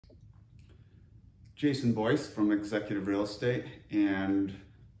Jason Boice from Executive Real Estate, and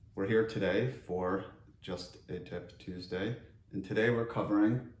we're here today for Just a Tip Tuesday. And today we're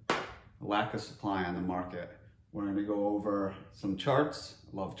covering the lack of supply on the market. We're going to go over some charts,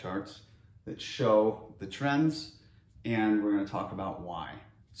 I love charts, that show the trends, and we're going to talk about why.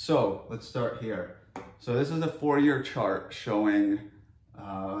 So let's start here. So this is a 4-year chart showing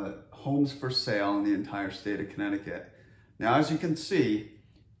homes for sale in the entire state of Connecticut. Now, as you can see,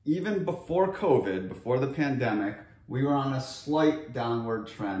 even before COVID, before the pandemic, we were on a slight downward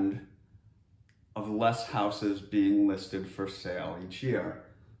trend of less houses being listed for sale each year.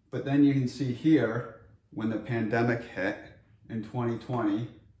 But then you can see here, when the pandemic hit in 2020,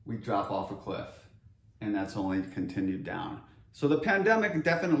 we drop off a cliff, and that's only continued down. So the pandemic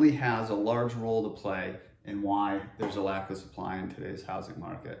definitely has a large role to play in why there's a lack of supply in today's housing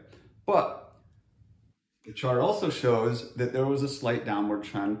market. But the chart also shows that there was a slight downward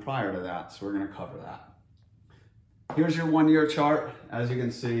trend prior to that, so we're going to cover that. Here's your 1-year chart. As you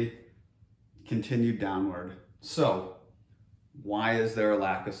can see, continued downward. So why is there a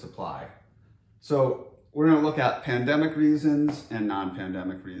lack of supply? So we're going to look at pandemic reasons and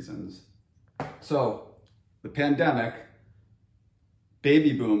non-pandemic reasons. So the pandemic,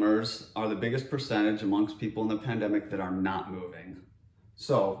 baby boomers are the biggest percentage amongst people in the pandemic that are not moving.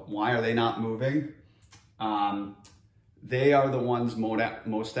 So why are they not moving? They are the ones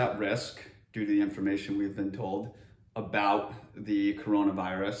most at risk due to the information we've been told about the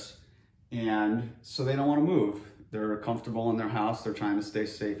coronavirus. And so they don't want to move. They're comfortable in their house. They're trying to stay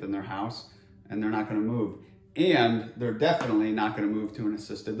safe in their house, and they're not going to move. And they're definitely not going to move to an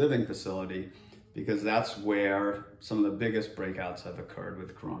assisted living facility, because that's where some of the biggest breakouts have occurred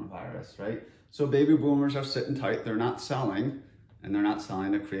with coronavirus, right? So baby boomers are sitting tight. They're not selling, and they're not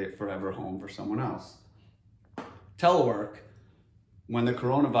selling to create forever home for someone else. Telework, when the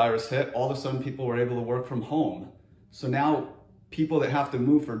coronavirus hit, all of a sudden people were able to work from home. So now people that have to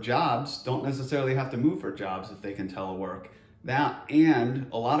move for jobs don't necessarily have to move for jobs if they can telework. That, and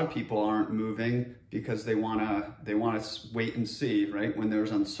a lot of people aren't moving because they wanna wait and see, right? When there's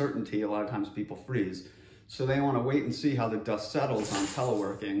uncertainty, a lot of times people freeze. So they wanna wait and see how the dust settles on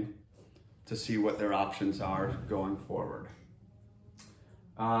teleworking to see what their options are going forward.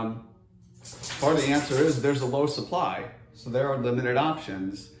 Part of the answer is there's a low supply, so there are limited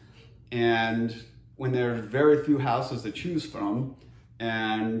options. And when there's very few houses to choose from,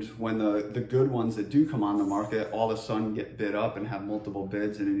 and when the good ones that do come on the market all of a sudden get bid up and have multiple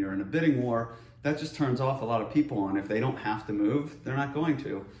bids, and you're in a bidding war, that just turns off a lot of people. And if they don't have to move, they're not going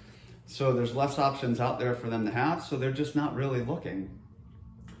to. So there's less options out there for them to have, so they're just not really looking.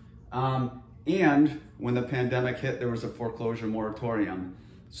 And when the pandemic hit, there was a foreclosure moratorium.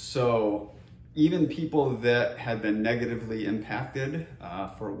 So even people that had been negatively impacted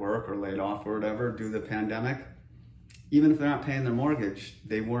for work or laid off or whatever due to the pandemic, even if they're not paying their mortgage,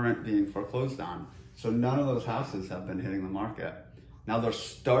 they weren't being foreclosed on. So none of those houses have been hitting the market. Now they're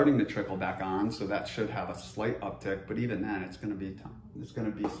starting to trickle back on, so that should have a slight uptick, but even then it's gonna be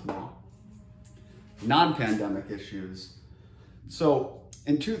small. Non-pandemic issues. So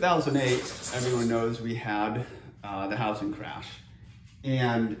in 2008, everyone knows we had the housing crash.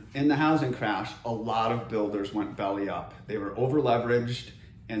 And in the housing crash, a lot of builders went belly up. They were over leveraged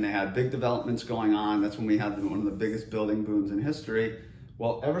and they had big developments going on. That's when we had one of the biggest building booms in history.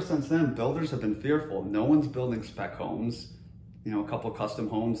 Well, ever since then, builders have been fearful. No one's building spec homes. You know, a couple custom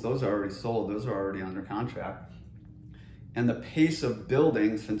homes, those are already sold. Those are already under contract. And the pace of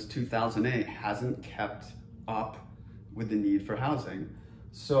building since 2008 hasn't kept up with the need for housing.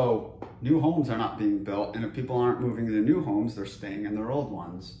 So new homes are not being built, and if people aren't moving into new homes, they're staying in their old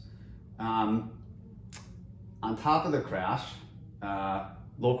ones. On top of the crash,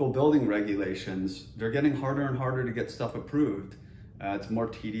 local building regulations, they're getting harder and harder to get stuff approved. It's more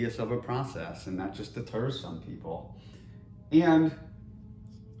tedious of a process, and that just deters some people. And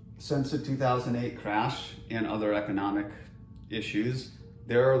since the 2008 crash and other economic issues,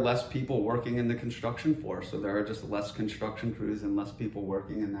 there are less people working in the construction force, so there are just less construction crews and less people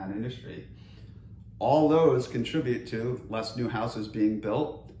working in that industry. All those contribute to less new houses being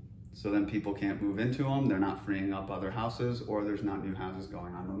built, so then people can't move into them, they're not freeing up other houses, or there's not new houses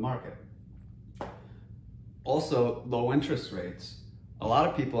going on in the market. Also, low interest rates. A lot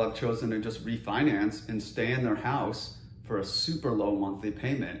of people have chosen to just refinance and stay in their house for a super low monthly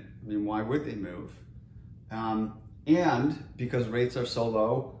payment. I mean, why would they move? And because rates are so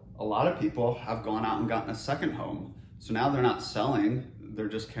low, a lot of people have gone out and gotten a second home. So now they're not selling, they're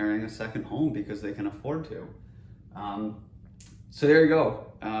just carrying a second home because they can afford to. So there you go.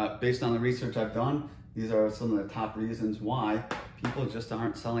 Based on the research I've done, These are some of the top reasons why people just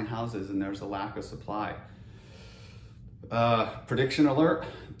aren't selling houses and there's a lack of supply. Prediction alert,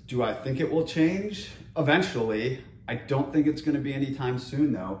 do I think it will change? Eventually. I don't think it's going to be anytime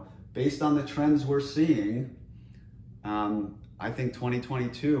soon though. Based on the trends we're seeing, I think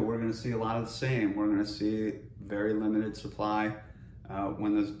 2022, we're going to see a lot of the same. We're going to see very limited supply.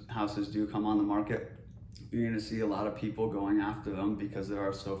 When those houses do come on the market, you're going to see a lot of people going after them because there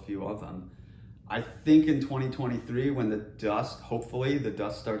are so few of them. I think in 2023, when the dust, hopefully the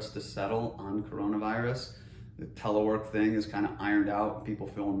dust starts to settle on coronavirus, the telework thing is kind of ironed out, people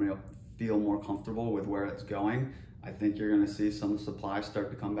feel more comfortable with where it's going. I think you're going to see some supply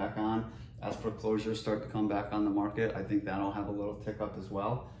start to come back on. As foreclosures start to come back on the market, I think that'll have a little tick up as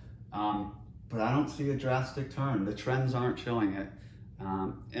well. But I don't see a drastic turn. The trends aren't showing it.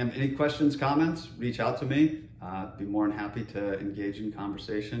 And any questions, comments, reach out to me. Be more than happy to engage in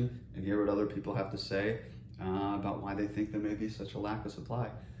conversation and hear what other people have to say about why they think there may be such a lack of supply.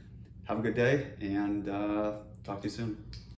 Have a good day and talk to you soon.